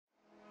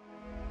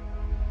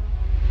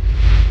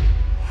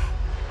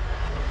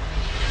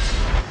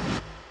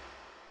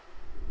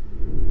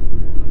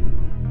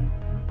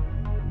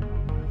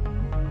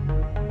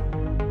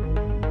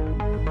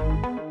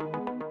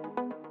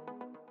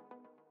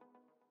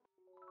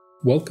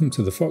Welcome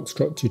to the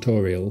FOXTROT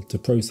tutorial to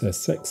process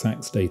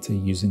SEC-SAXS data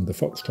using the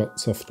FOXTROT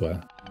software.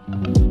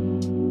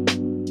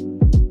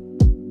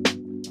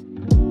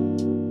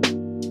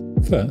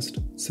 First,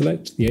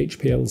 select the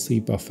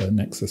HPLC buffer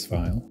nexus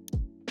file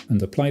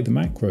and apply the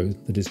macro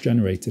that is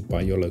generated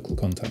by your local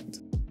contact.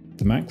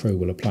 The macro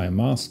will apply a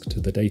mask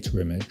to the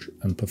data image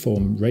and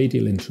perform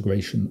radial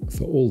integration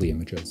for all the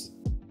images.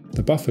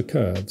 The buffer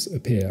curves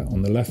appear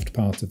on the left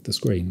part of the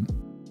screen.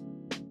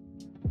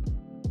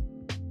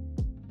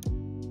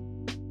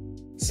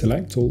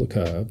 Select all the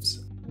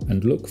curves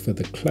and look for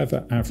the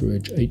clever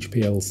average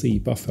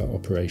HPLC buffer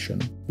operation,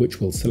 which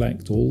will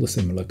select all the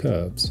similar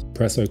curves.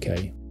 Press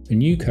OK. A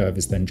new curve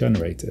is then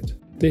generated.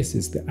 This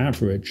is the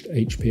averaged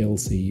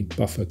HPLC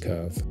buffer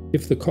curve.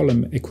 If the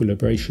column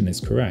equilibration is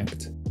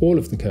correct, all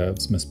of the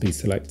curves must be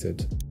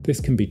selected. This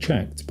can be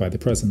checked by the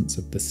presence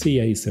of the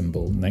CA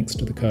symbol next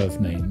to the curve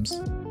names.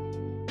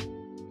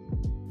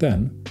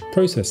 Then,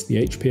 process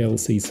the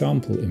HPLC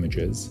sample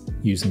images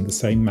using the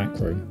same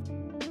macro.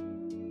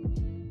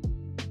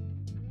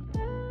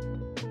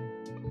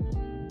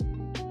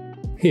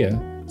 Here,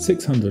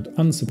 600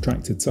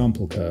 unsubtracted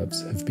sample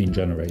curves have been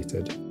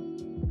generated.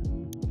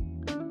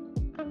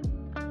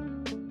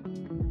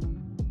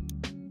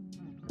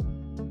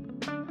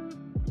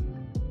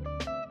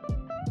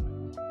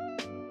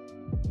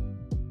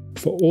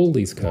 For all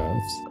these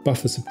curves,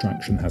 buffer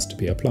subtraction has to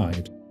be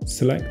applied.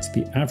 Select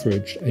the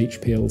averaged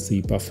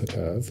HPLC buffer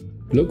curve,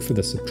 look for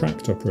the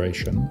subtract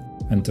operation,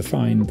 and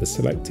define the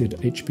selected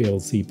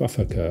HPLC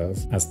buffer curve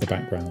as the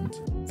background.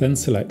 Then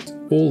select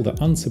all the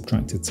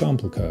unsubtracted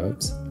sample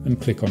curves and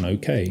click on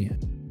OK.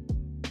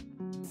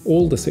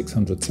 All the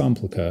 600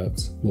 sample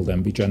curves will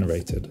then be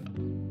generated.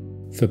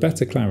 For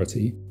better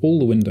clarity, all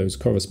the windows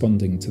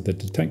corresponding to the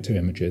detector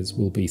images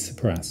will be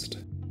suppressed.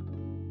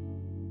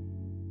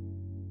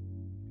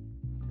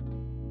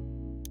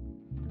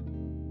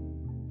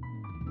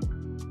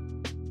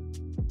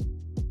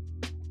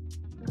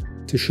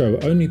 To show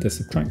only the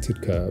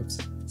subtracted curves,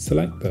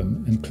 select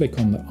them and click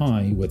on the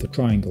eye with a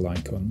triangle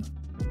icon.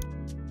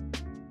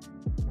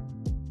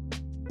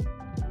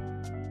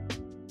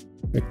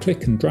 A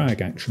click and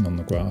drag action on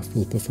the graph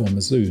will perform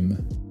a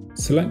zoom.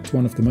 Select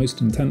one of the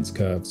most intense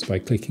curves by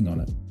clicking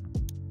on it.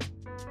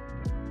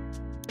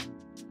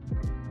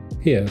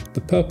 Here,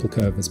 the purple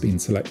curve has been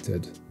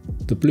selected.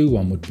 The blue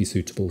one would be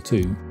suitable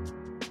too.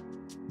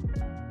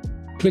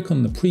 Click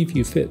on the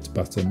Preview Fit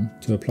button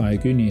to apply a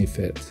Gounier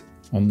fit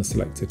on the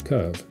selected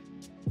curve.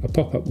 A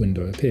pop-up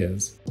window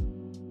appears.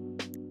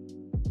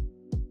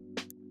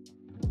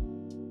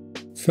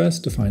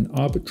 First, define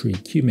arbitrary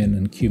Qmin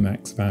and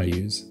Qmax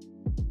values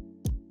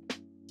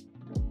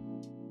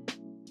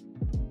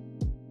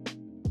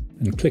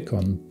and click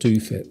on Do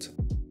Fit.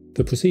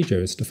 The procedure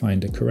is to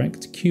find a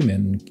correct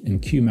Qmin and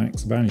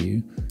Qmax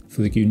value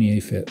for the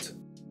Gounier fit.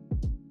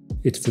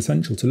 It is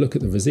essential to look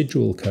at the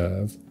residual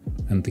curve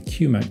and the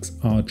Qmax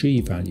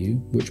RG value,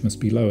 which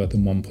must be lower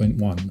than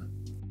 1.1.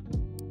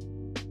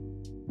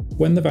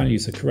 When the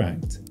values are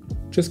correct,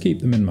 just keep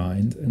them in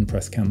mind and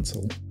press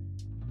Cancel.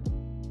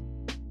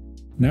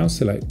 Now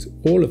select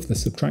all of the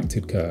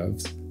subtracted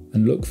curves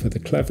and look for the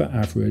clever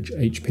average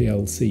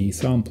HPLC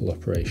sample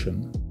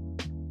operation.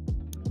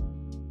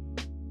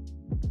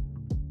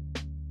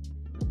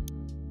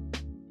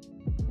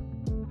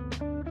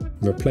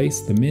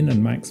 Replace the min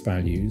and max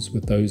values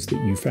with those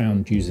that you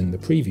found using the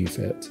preview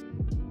fit.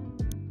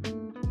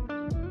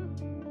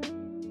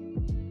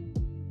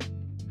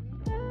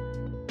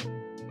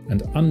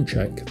 And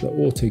uncheck the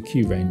Auto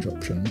Q range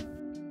option.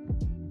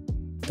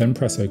 Then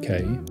press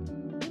OK.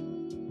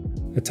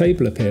 A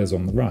table appears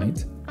on the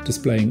right,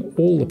 displaying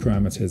all the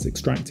parameters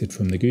extracted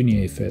from the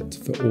Gounier fit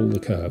for all the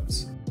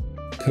curves.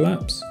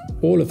 Collapse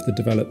all of the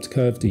developed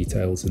curve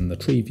details in the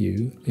tree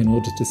view in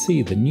order to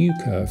see the new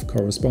curve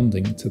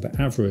corresponding to the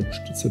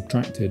averaged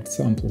subtracted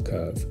sample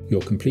curve,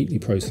 your completely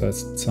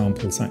processed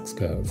sample SAXS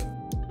curve.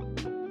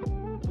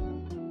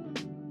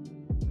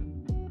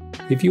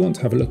 If you want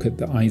to have a look at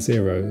the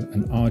I0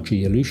 and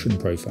RG elution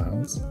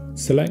profiles,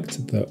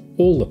 select the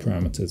All the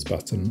Parameters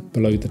button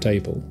below the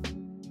table,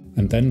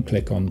 and then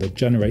click on the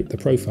Generate the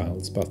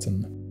Profiles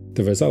button.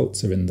 The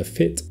results are in the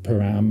Fit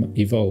Param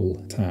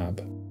Evol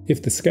tab.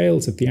 If the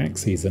scales of the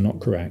axes are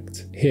not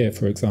correct, here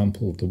for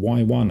example the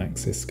Y1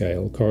 axis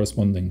scale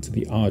corresponding to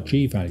the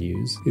RG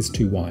values is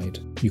too wide,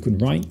 you can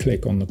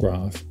right-click on the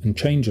graph and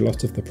change a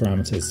lot of the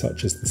parameters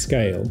such as the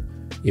scale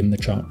in the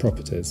chart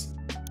properties.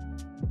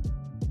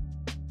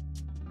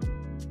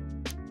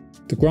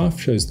 The graph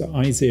shows the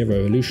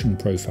I0 elution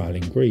profile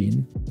in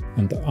green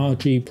and the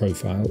RG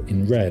profile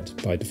in red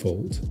by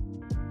default.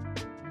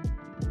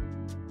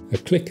 A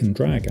click and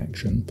drag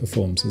action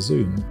performs a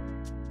zoom.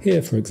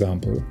 Here, for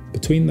example,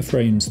 between the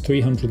frames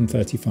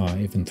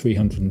 335 and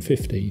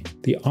 350,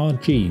 the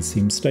RG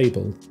seems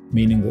stable,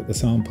 meaning that the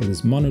sample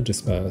is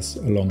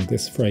monodisperse along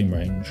this frame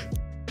range.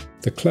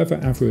 The clever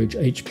average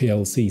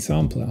HPLC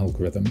sample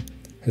algorithm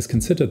has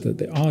considered that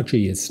the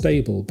RG is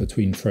stable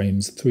between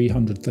frames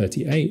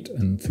 338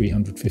 and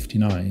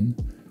 359,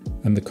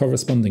 and the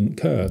corresponding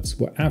curves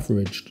were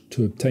averaged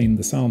to obtain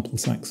the sample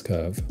SAXS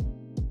curve.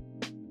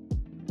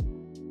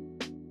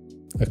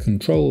 A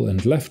control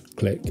and left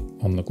click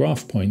on the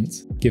graph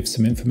points gives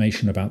some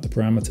information about the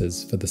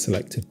parameters for the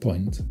selected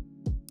point.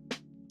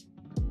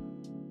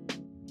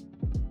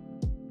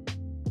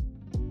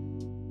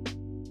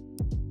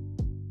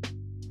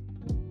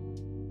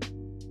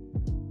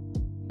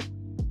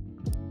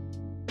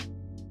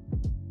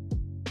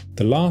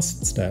 The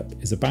last step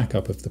is a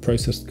backup of the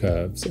processed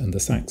curves and the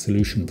SAXS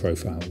solution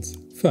profiles.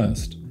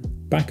 First,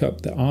 back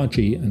up the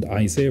RG and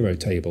I0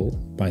 table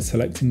by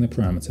selecting the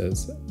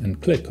parameters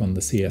and click on the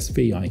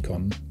CSV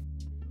icon.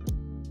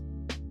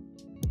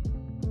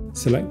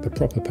 Select the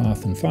proper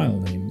path and file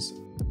names.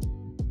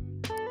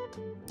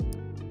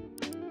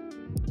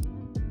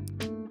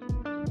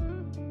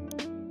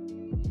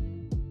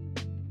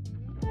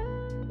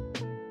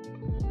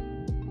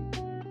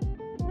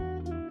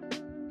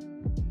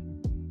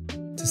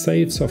 To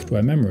save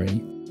software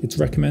memory, it's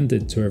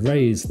recommended to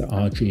erase the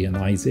RG and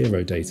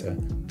I0 data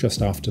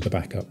just after the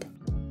backup.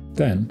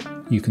 Then,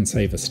 you can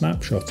save a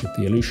snapshot of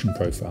the elution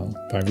profile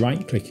by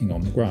right-clicking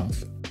on the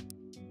graph.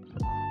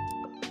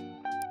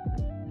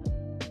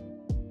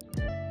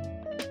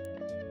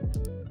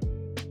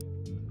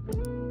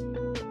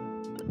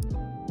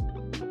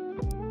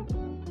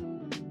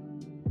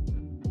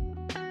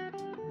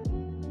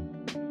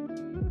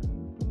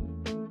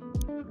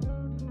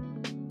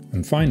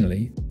 And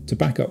finally, to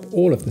back up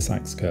all of the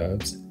SAXS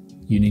curves,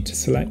 you need to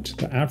select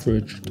the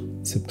averaged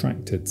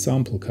subtracted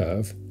sample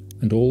curve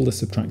and all the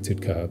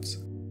subtracted curves.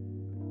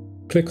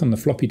 Click on the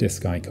floppy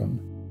disk icon.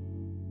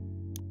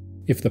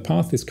 If the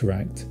path is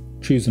correct,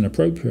 choose an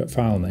appropriate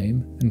file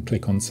name and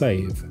click on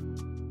Save.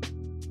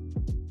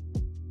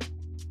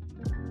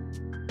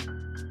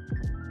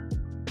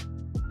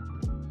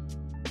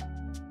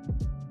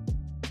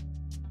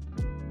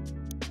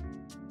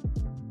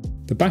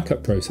 The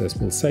backup process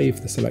will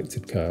save the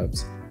selected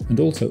curves and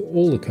also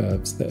all the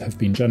curves that have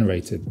been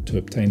generated to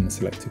obtain the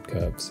selected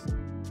curves.